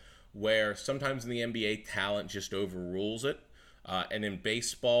fundamentals where sometimes in the NBA, talent just overrules it. And in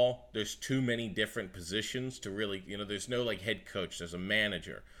baseball, there's too many different positions to really, there's no like head coach. There's a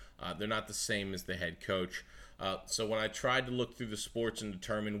manager. They're not the same as the head coach. So when I tried to look through the sports and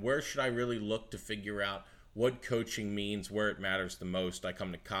determine where should I really look to figure out what coaching means, where it matters the most, I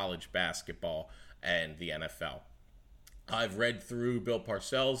come to college basketball and the NFL. I've read through Bill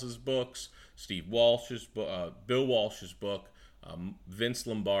Parcells' books, Steve Walsh's book, Bill Walsh's book, Vince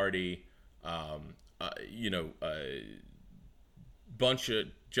Lombardi, bunch of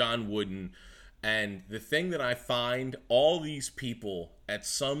John Wooden. And the thing that I find, all these people at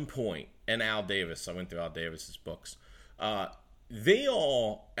some point, and Al Davis, I went through Al Davis's books, they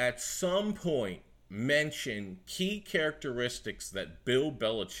all at some point mention key characteristics that Bill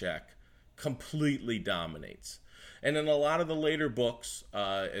Belichick completely dominates. And in a lot of the later books,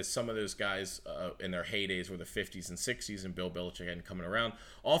 as some of those guys in their heydays were the 50s and 60s and Bill Belichick hadn't coming around,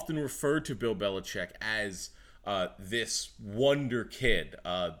 often referred to Bill Belichick as this wonder kid.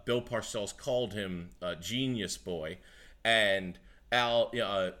 Bill Parcells called him Genius Boy. And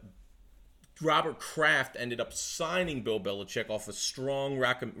Robert Kraft ended up signing Bill Belichick off a strong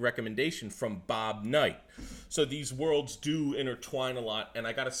recommendation from Bob Knight. So these worlds do intertwine a lot. And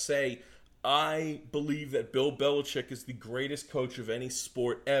I got to say, I believe that Bill Belichick is the greatest coach of any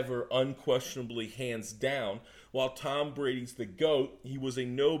sport ever, unquestionably, hands down. While Tom Brady's the GOAT, he was a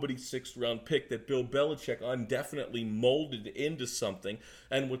nobody sixth-round pick that Bill Belichick indefinitely molded into something.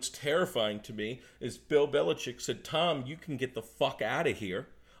 And what's terrifying to me is Bill Belichick said, Tom, you can get the fuck out of here.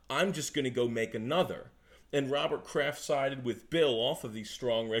 I'm just going to go make another. And Robert Kraft sided with Bill off of these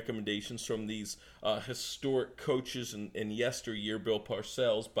strong recommendations from these historic coaches in yesteryear, Bill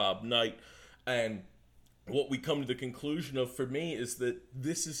Parcells, Bob Knight. And what we come to the conclusion of for me is that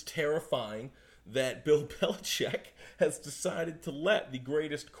this is terrifying that Bill Belichick has decided to let the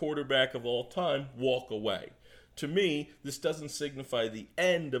greatest quarterback of all time walk away. To me, this doesn't signify the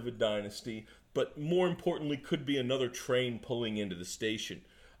end of a dynasty, but more importantly could be another train pulling into the station.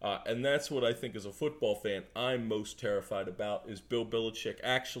 And that's what I think as a football fan I'm most terrified about, is Bill Belichick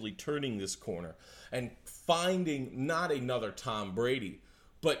actually turning this corner and finding not another Tom Brady,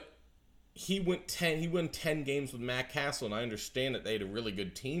 but he won 10 games with Matt Castle, and I understand that they had a really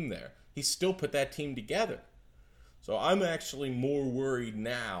good team there. He still put that team together. So I'm actually more worried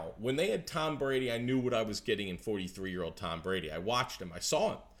now. When they had Tom Brady, I knew what I was getting in 43-year-old Tom Brady. I watched him. I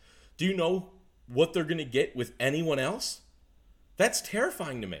saw him. Do you know what they're going to get with anyone else? That's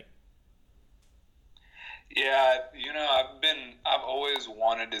terrifying to me. Yeah, I've always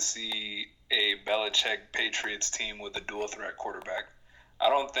wanted to see a Belichick Patriots team with a dual threat quarterback. I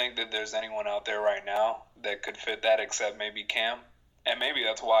don't think that there's anyone out there right now that could fit that except maybe Cam. And maybe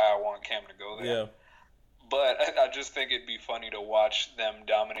that's why I want Cam to go there. Yeah. But I just think it'd be funny to watch them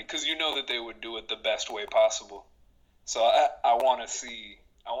dominate because you know that they would do it the best way possible. So I want to see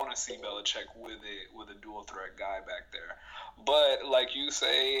Belichick with a dual threat guy back there. But like you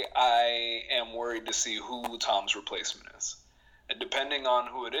say, I am worried to see who Tom's replacement is. And depending on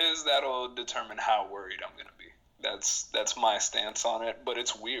who it is, that'll determine how worried I'm going to be. That's my stance on it. But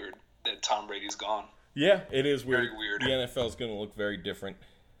it's weird that Tom Brady's gone. Yeah, it is weird. Very weird. The NFL is going to look very different.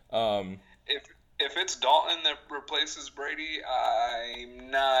 If it's Dalton that replaces Brady, I'm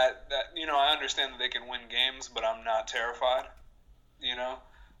not that. I understand that they can win games, but I'm not terrified.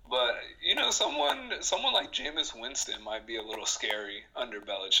 But someone like Jameis Winston might be a little scary under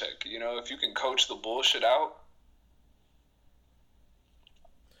Belichick. If you can coach the bullshit out,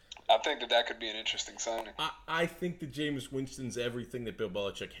 I think that could be an interesting signing. I think that Jameis Winston's everything that Bill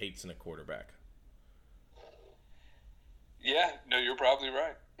Belichick hates in a quarterback. Yeah, no, you're probably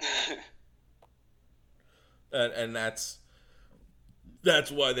right. and that's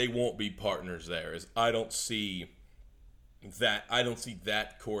why they won't be partners there. Is I don't see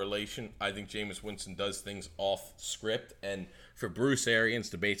that correlation. I think Jameis Winston does things off script, and for Bruce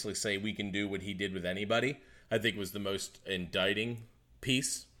Arians to basically say we can do what he did with anybody, I think was the most indicting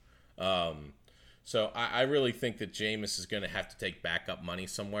piece. So I really think that Jameis is going to have to take backup money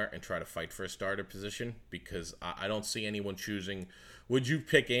somewhere and try to fight for a starter position because I don't see anyone choosing. Would you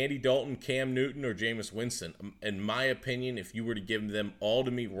pick Andy Dalton, Cam Newton, or Jameis Winston? In my opinion, if you were to give them all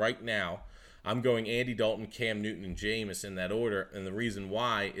to me right now, I'm going Andy Dalton, Cam Newton, and Jameis in that order. And the reason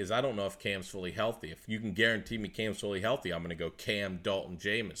why is I don't know if Cam's fully healthy. If you can guarantee me Cam's fully healthy, I'm going to go Cam, Dalton,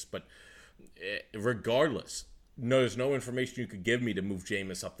 Jameis. But regardless, there's no information you could give me to move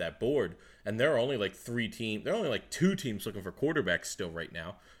Jameis up that board. And there are only like two teams looking for quarterbacks still right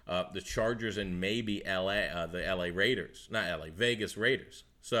now. The Chargers and maybe the Vegas Raiders.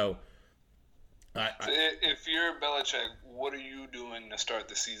 So, if you're Belichick, what are you doing to start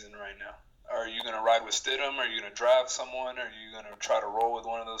the season right now? Are you going to ride with Stidham? Are you going to draft someone? Are you going to try to roll with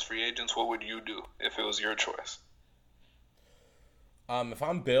one of those free agents? What would you do if it was your choice? If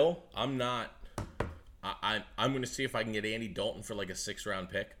I'm Bill, I'm not. I'm going to see if I can get Andy Dalton for like a 6th-round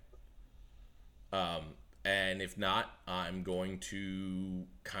pick. And if not, I'm going to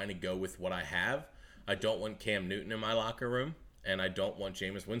kind of go with what I have. I don't want Cam Newton in my locker room, and I don't want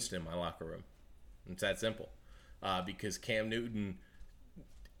Jameis Winston in my locker room. It's that simple. Because Cam Newton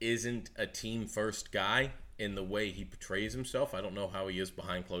isn't a team-first guy in the way he portrays himself. I don't know how he is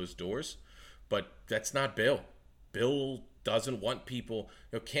behind closed doors, but that's not Bill. Bill doesn't want people.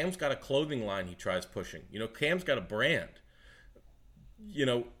 Cam's got a clothing line he tries pushing. Cam's got a brand.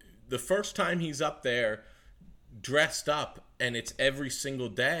 The first time he's up there dressed up and it's every single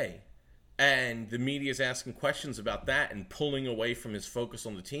day and the media's asking questions about that and pulling away from his focus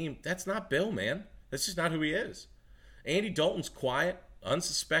on the team, that's not Bill, man. That's just not who he is. Andy Dalton's quiet,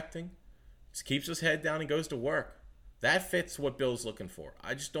 unsuspecting, just keeps his head down and goes to work. That fits what Bill's looking for.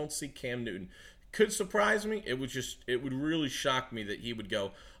 I just don't see Cam Newton. Could surprise me. It would really shock me that he would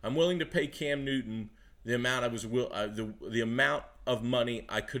go, I'm willing to pay Cam Newton the amount the amount of money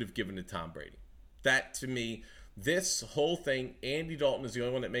I could have given to Tom Brady. That, to me, this whole thing, Andy Dalton is the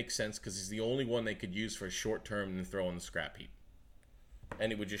only one that makes sense because he's the only one they could use for a short term and throw in the scrap heap.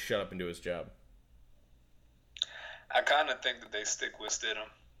 And he would just shut up and do his job. I kind of think that they stick with Stidham.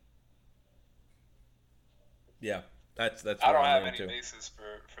 Yeah, that's. I don't have any basis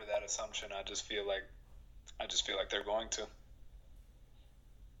for that assumption. I just feel like they're going to.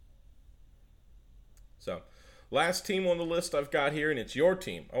 So, last team on the list I've got here, and it's your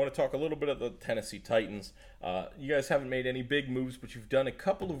team. I want to talk a little bit of the Tennessee Titans. You guys haven't made any big moves, but you've done a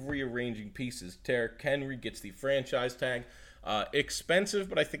couple of rearranging pieces. Derrick Henry gets the franchise tag. Expensive,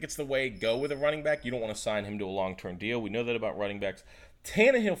 but I think it's the way to go with a running back. You don't want to sign him to a long-term deal. We know that about running backs.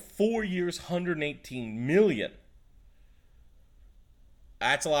 Tannehill, 4 years, $118 million.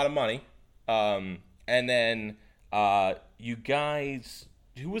 That's a lot of money. And then you guys,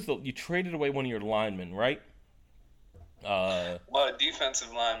 you traded away one of your linemen, right? Well,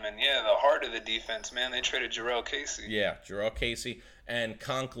 defensive lineman, yeah, the heart of the defense, man. They traded Jarrell Casey. Yeah, Jarrell Casey, and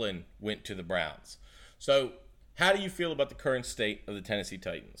Conklin went to the Browns. So, how do you feel about the current state of the Tennessee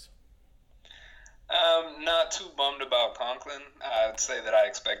Titans? Not too bummed about Conklin. I'd say that I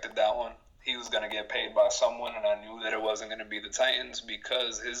expected that one. He was going to get paid by someone, and I knew that it wasn't going to be the Titans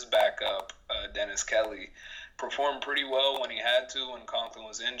because his backup, Dennis Kelly, performed pretty well when he had to, when Conklin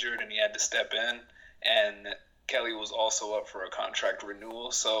was injured and he had to step in. And Kelly was also up for a contract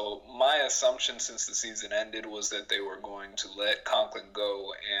renewal. So my assumption since the season ended was that they were going to let Conklin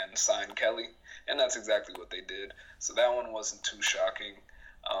go and sign Kelly, and that's exactly what they did. So that one wasn't too shocking.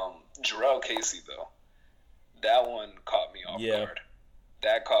 Jarrell Casey, though, that one caught me off guard.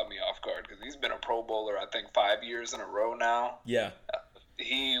 That caught me off guard because he's been a Pro Bowler, I think, 5 years in a row now. Yeah.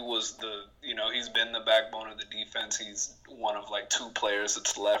 He was he's been the backbone of the defense. He's one of like 2 players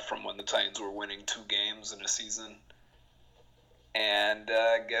that's left from when the Titans were winning 2 games in a season. And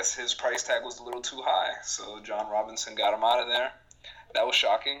I guess his price tag was a little too high. So John Robinson got him out of there. That was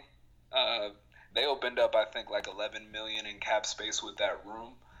shocking. They opened up, I think, like $11 million in cap space with that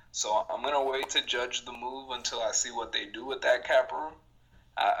room. So I'm going to wait to judge the move until I see what they do with that cap room.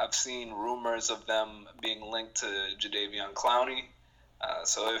 I've seen rumors of them being linked to Jadeveon Clowney.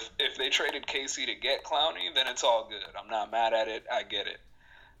 So if they traded Casey to get Clowney, then it's all good. I'm not mad at it. I get it.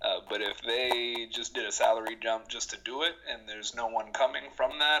 But if they just did a salary jump just to do it and there's no one coming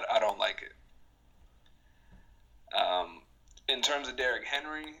from that, I don't like it. In terms of Derrick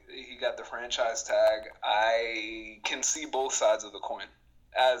Henry, he got the franchise tag. I can see both sides of the coin.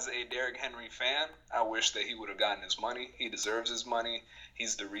 As a Derrick Henry fan, I wish that he would have gotten his money. He deserves his money.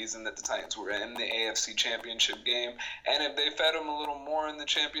 He's the reason that the Titans were in the AFC Championship game. And if they fed him a little more in the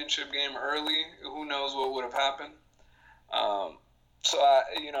championship game early, who knows what would have happened. So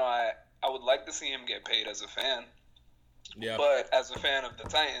I would like to see him get paid as a fan. Yeah. But as a fan of the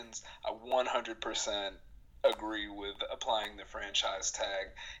Titans, I 100% agree with applying the franchise tag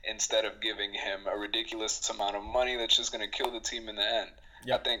instead of giving him a ridiculous amount of money that's just going to kill the team in the end.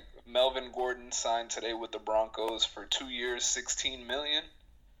 Yep. I think Melvin Gordon signed today with the Broncos for 2 years, $16 million.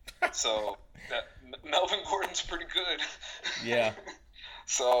 So Melvin Gordon's pretty good. Yeah.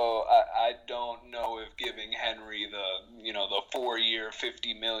 So I don't know if giving Henry the 4-year,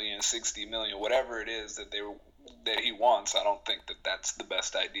 $50 million, $60 million, whatever it is that he wants, I don't think that that's the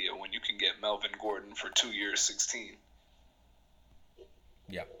best idea when you can get Melvin Gordon for 2 years, 16.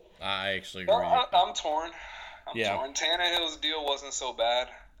 Yeah, I actually agree. Well, I'm torn. I'm torn. Tannehill's deal wasn't so bad.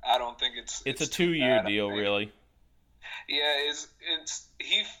 I don't think it's a 2-year deal, really. Yeah, it's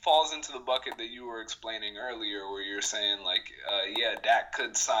he falls into the bucket that you were explaining earlier, where you're saying like, Dak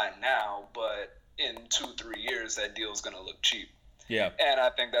could sign now, but in 2-3 years that deal's gonna look cheap. Yeah. And I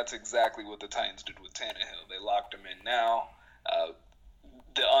think that's exactly what the Titans did with Tannehill. They locked him in now.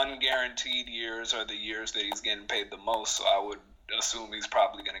 The unguaranteed years are the years that he's getting paid the most, so I would assume he's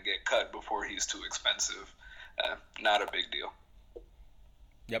probably going to get cut before he's too expensive. Not a big deal.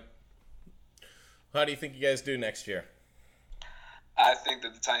 Yep. How do you think you guys do next year? I think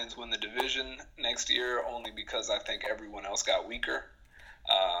that the Titans win the division next year only because I think everyone else got weaker.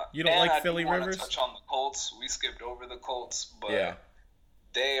 You don't like Philly Rivers? Touch on the Colts. We skipped over the Colts, but yeah.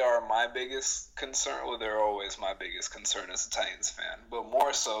 They are my biggest concern. Well, they're always my biggest concern as a Titans fan, but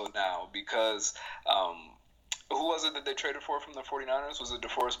more so now because who was it that they traded for from the 49ers? Was it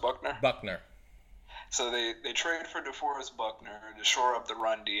DeForest Buckner? Buckner. So they traded for DeForest Buckner to shore up the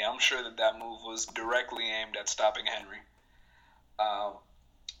run D. I'm sure that move was directly aimed at stopping Henry.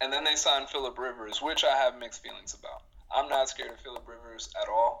 And then they signed Phillip Rivers, which I have mixed feelings about. I'm not scared of Phillip Rivers at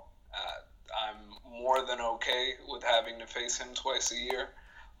all. I'm more than okay with having to face him twice a year.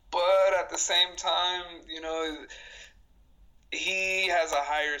 But at the same time, he has a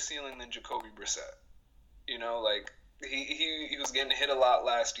higher ceiling than Jacoby Brissett. He was getting hit a lot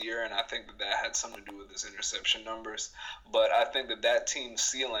last year, and I think that had something to do with his interception numbers. But I think that team's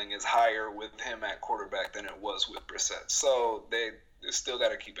ceiling is higher with him at quarterback than it was with Brissett. So they still got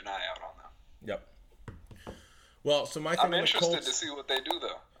to keep an eye out on them. Yep. Well, so my thing I'm interested Colts... to see what they do,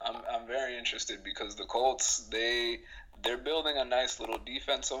 though. I'm very interested because the Colts, they're building a nice little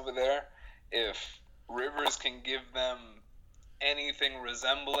defense over there. If Rivers can give them anything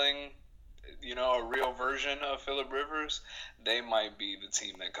resembling, a real version of Phillip Rivers, they might be the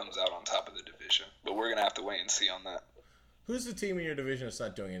team that comes out on top of the division. But we're going to have to wait and see on that. Who's the team in your division that's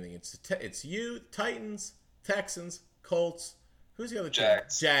not doing anything? It's you, Titans, Texans, Colts. Who's the other team?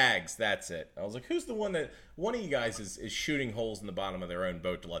 Jags, that's it. I was like, who's the one that one of you guys is shooting holes in the bottom of their own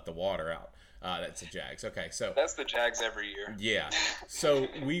boat to let the water out? That's the Jags. Okay, so that's the Jags every year. Yeah. So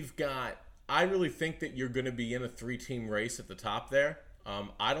we've got. I really think that you're going to be in a 3-team race at the top there.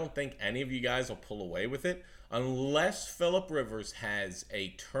 I don't think any of you guys will pull away with it unless Phillip Rivers has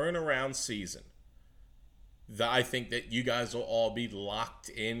a turnaround season. I think that you guys will all be locked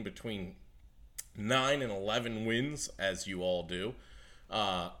in between 9 and 11 wins, as you all do,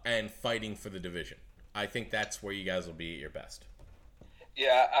 and fighting for the division. I think that's where you guys will be at your best.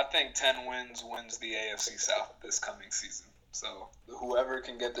 Yeah, I think 10 wins the AFC South this coming season. So whoever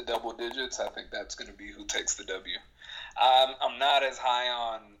can get the double digits, I think that's going to be who takes the W. I'm not as high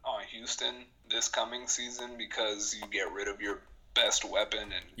on Houston this coming season because you get rid of your best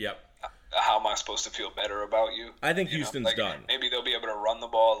weapon, and Yep. how am I supposed to feel better about you? I think Houston's done. Maybe they'll be able to run the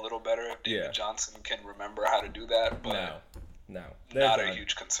ball a little better if David Johnson can remember how to do that. But no, not done. a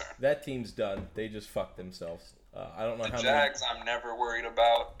huge concern. That team's done. They just fucked themselves. I don't know the how Jags, I'm never worried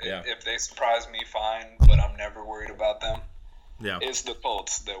about. Yeah. If they surprise me, fine, but I'm never worried about them. Yeah. It's the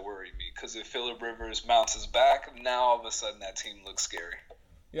Colts that worry me because if Phillip Rivers bounces back, now all of a sudden that team looks scary.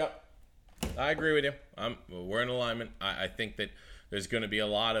 Yep. I agree with you. We're in alignment. I think that there's going to be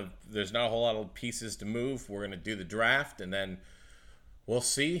there's not a whole lot of pieces to move. We're going to do the draft, and then we'll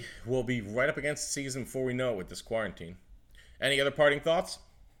see. We'll be right up against the season before we know it with this quarantine. Any other parting thoughts?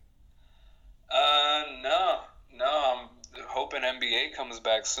 No. I'm hoping NBA comes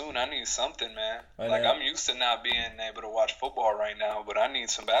back soon. I need something, man. I'm used to not being able to watch football right now, but I need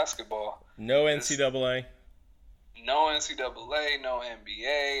some basketball. No NCAA. No NCAA, no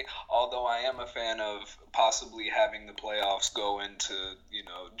NBA, although I am a fan of possibly having the playoffs go into,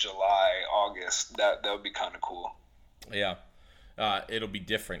 July, August. That would be kind of cool. Yeah. It'll be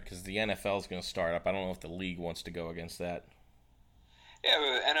different because the NFL is going to start up. I don't know if the league wants to go against that. Yeah,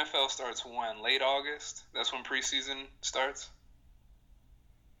 but the NFL starts when? Late August? That's when preseason starts?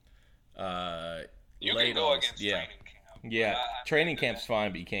 You can go against training camp. Yeah, training camp's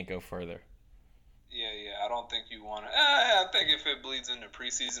fine, but you can't go further. Yeah, I don't think you want to. I think if it bleeds into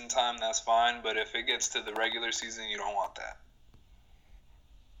preseason time, that's fine. But if it gets to the regular season, you don't want that.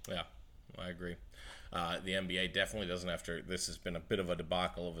 Yeah, I agree. The NBA definitely doesn't this has been a bit of a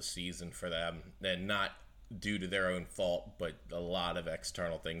debacle of a season for them. And not due to their own fault, but a lot of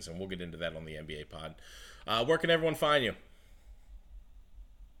external things. And we'll get into that on the NBA pod. Where can everyone find you?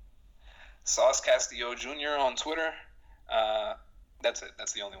 Sauce Castillo Jr. on Twitter. That's it.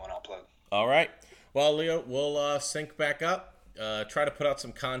 That's the only one I'll plug. All right. Well, Leo, we'll sync back up. Try to put out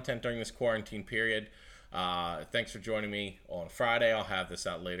some content during this quarantine period. Thanks for joining me on Friday. I'll have this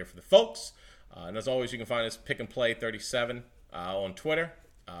out later for the folks. And as always, you can find us Pick and Play 37 on Twitter.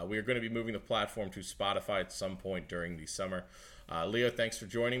 We are going to be moving the platform to Spotify at some point during the summer. Leo, thanks for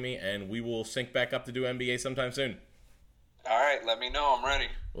joining me, and we will sync back up to do NBA sometime soon. All right, let me know. I'm ready.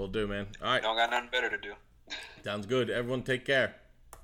 Will do, man. All right. Don't got nothing better to do. Sounds good. Everyone take care.